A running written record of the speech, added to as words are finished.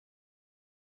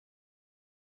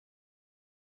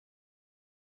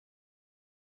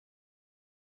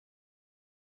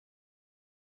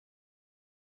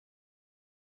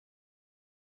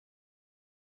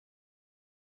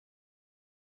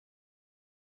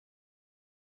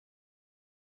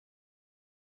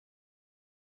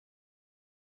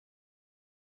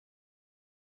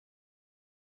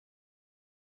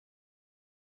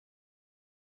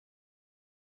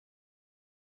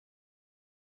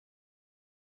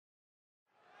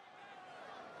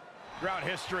Throughout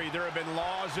history, there have been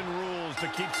laws and rules to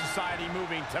keep society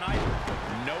moving. Tonight,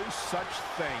 no such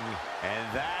thing. And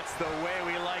that's the way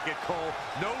we like it, Cole.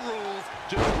 No rules,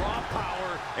 just raw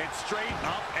power and straight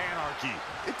up anarchy.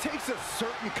 It takes a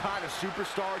certain kind of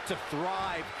superstar to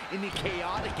thrive in the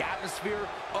chaotic atmosphere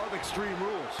of Extreme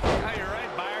Rules. Yeah, you're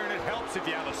right, Byron. It helps if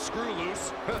you have a screw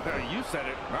loose. You said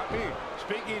it, not me.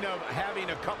 Speaking of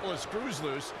having a couple of screws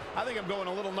loose, I think I'm going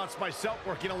a little nuts myself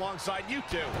working alongside you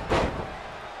two.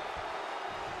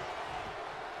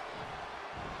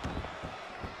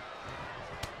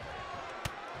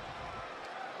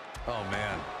 Oh,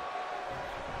 man.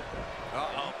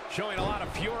 Uh-oh. Showing a lot of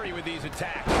fury with these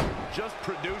attacks. Just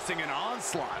producing an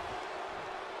onslaught.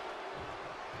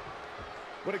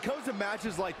 When it comes to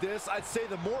matches like this, I'd say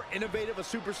the more innovative a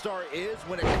superstar is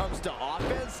when it comes to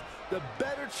offense, the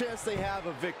better chance they have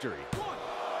of victory.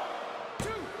 1, 2,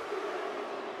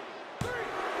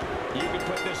 3. You can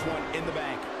put this one in the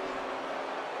bank.